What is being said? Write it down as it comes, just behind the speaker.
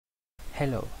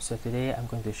Hello, so today I'm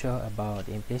going to show about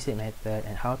the implicit method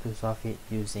and how to solve it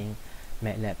using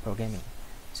Matlab programming.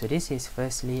 So this is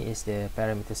firstly is the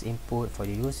parameters input for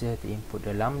the user to input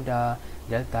the lambda,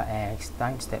 delta x,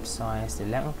 time step size, the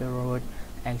length of the road,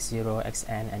 x0,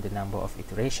 xn, and the number of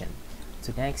iteration.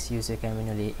 So next, user can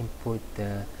manually input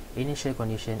the initial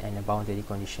condition and the boundary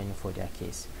condition for their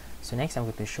case. So next, I'm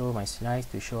going to show my slides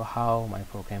to show how my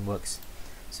program works.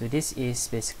 So this is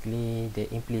basically the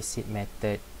implicit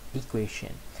method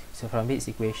equation. So from this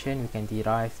equation, we can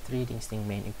derive three distinct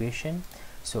main equations.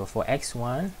 So for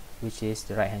x1, which is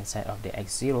the right hand side of the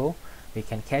x0, we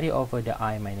can carry over the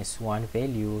I minus 1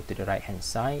 value to the right hand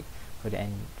side. For the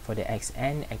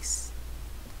xn, x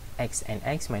and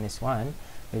x minus 1,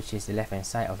 which is the left hand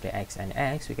side of the x and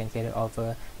x, we can carry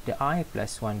over the I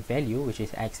plus 1 value, which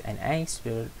is x and x, to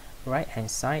the right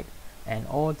hand side, and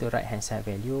all the right hand side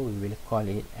value we will call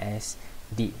it as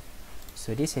d.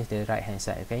 So this is the right hand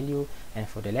side value, and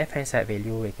for the left hand side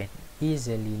value we can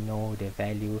easily know the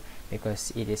value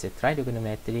because it is a tridiagonal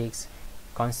matrix,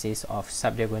 consists of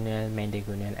subdiagonal, main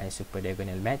diagonal, and super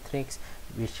diagonal matrix,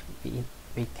 which we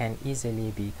can easily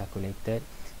be calculated,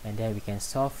 and then we can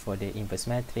solve for the inverse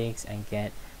matrix and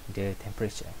get the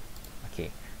temperature. Okay,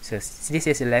 so this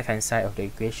is the left hand side of the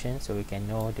equation, so we can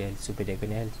know the super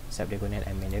diagonal, subdiagonal,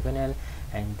 and main diagonal.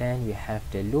 And then we have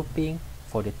the looping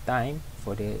for the time.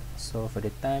 For the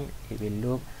time, it will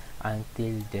loop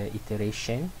until the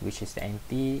iteration, which is the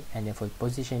nt, and then for the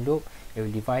position loop, it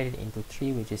will divide it into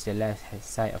three, which is the left hand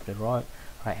side of the rod,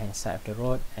 right hand side of the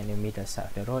rod, and the middle side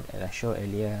of the rod, as I showed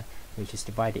earlier, which is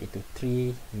divided into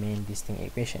three main distinct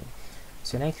equations.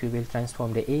 So next, we will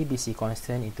transform the ABC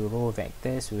constant into row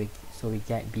vectors, so we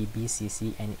get BB,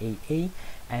 CC, and AA,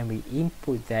 and we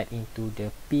input that into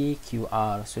the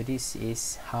PQR. So this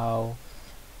is how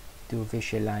to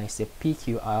visualize the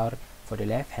PQR for the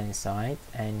left hand side,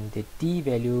 and the D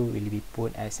value will be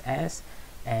put as S,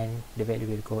 and the value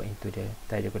will go into the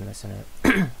tridiagonal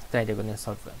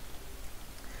solver.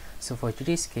 So for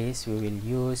this case, we will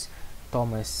use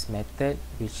Thomas method,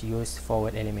 which use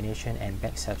forward elimination and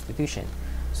back substitution.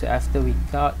 So after we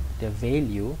got the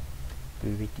value,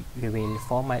 we will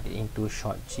format it into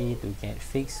short g to get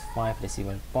fixed 5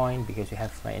 decimal point, because we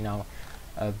have right now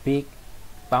a big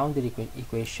boundary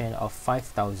equation of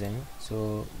 5000,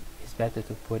 so it's better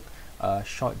to put a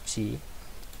short g.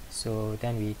 So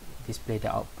then we display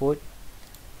the output,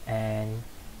 and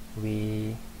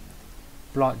we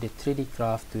plot the 3D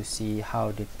graph to see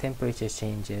how the temperature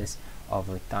changes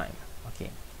over time.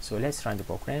 Okay, so let's run the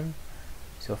program.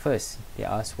 So first, they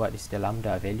ask what is the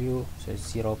lambda value, so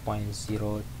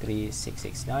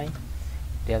 0.03669.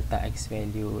 Delta x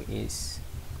value is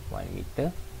 1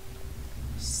 meter.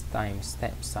 Time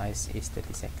step size is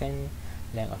 30 seconds.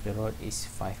 Length of the road is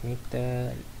 5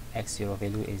 meter. X0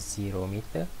 value is 0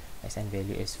 meter. Xn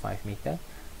value is 5 meter.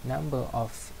 Number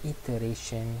of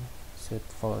iteration, so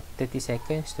for 30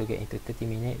 seconds to get into 30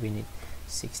 minutes, we need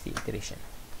 60 iteration.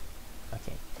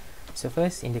 Okay, so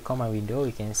first in the command window,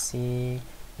 we can see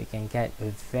we can get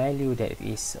a value that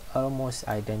is almost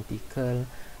identical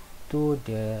to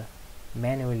the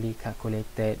manually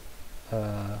calculated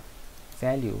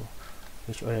value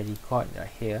which already got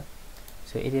right here.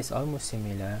 So it is almost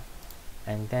similar,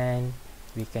 and then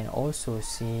we can also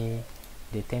see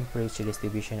the temperature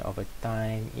distribution over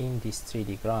time in this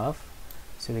 3D graph.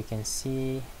 So we can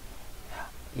see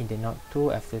in the node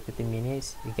 2, after 30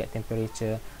 minutes, we get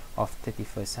temperature of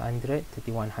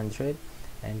 3100,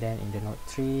 and then in the node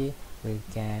 3, we'll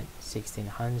get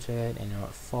 1600, and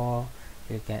node 4,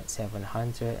 we'll get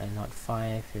 700, and node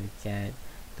 5, we'll get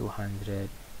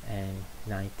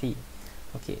 290.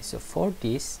 Okay, so for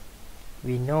this,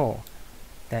 we know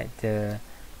that the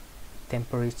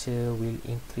temperature will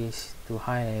increase to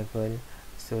high level,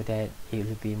 so that it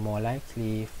will be more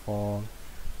likely for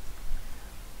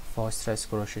stress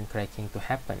corrosion cracking to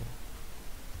happen.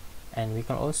 And we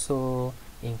can also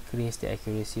increase the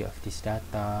accuracy of this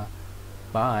data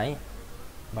by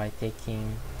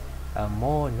taking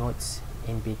more nodes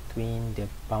in between the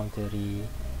boundary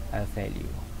value.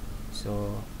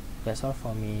 So that's all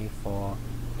for me for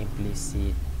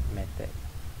implicit method.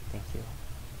 Thank you.